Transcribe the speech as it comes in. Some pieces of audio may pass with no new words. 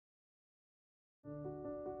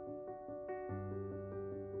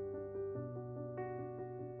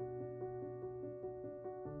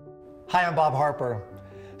Hi, I'm Bob Harper.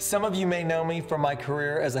 Some of you may know me from my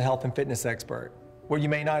career as a health and fitness expert. What you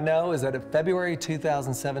may not know is that in February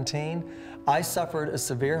 2017, I suffered a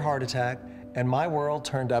severe heart attack and my world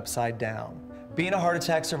turned upside down. Being a heart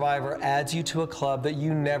attack survivor adds you to a club that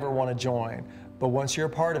you never want to join, but once you're a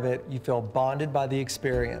part of it, you feel bonded by the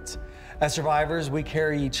experience. As survivors, we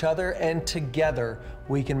carry each other, and together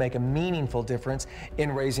we can make a meaningful difference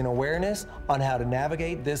in raising awareness on how to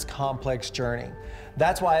navigate this complex journey.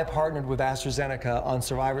 That's why I partnered with AstraZeneca on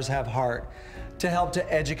Survivors Have Heart to help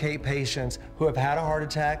to educate patients who have had a heart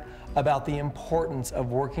attack about the importance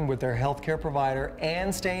of working with their healthcare provider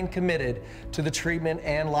and staying committed to the treatment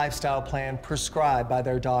and lifestyle plan prescribed by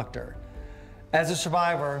their doctor. As a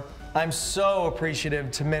survivor, I'm so appreciative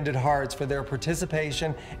to Mended Hearts for their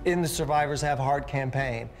participation in the Survivors Have Heart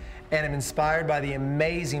campaign, and I'm inspired by the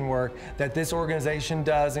amazing work that this organization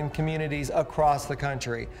does in communities across the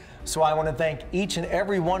country. So I want to thank each and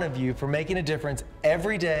every one of you for making a difference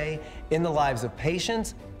every day in the lives of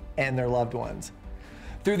patients and their loved ones.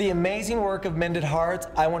 Through the amazing work of Mended Hearts,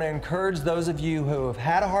 I want to encourage those of you who have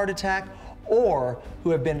had a heart attack or who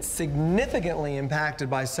have been significantly impacted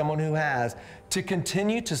by someone who has, to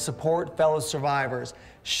continue to support fellow survivors,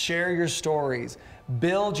 share your stories,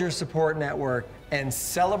 build your support network, and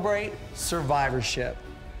celebrate survivorship.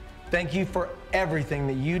 Thank you for everything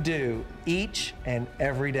that you do each and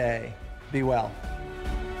every day. Be well.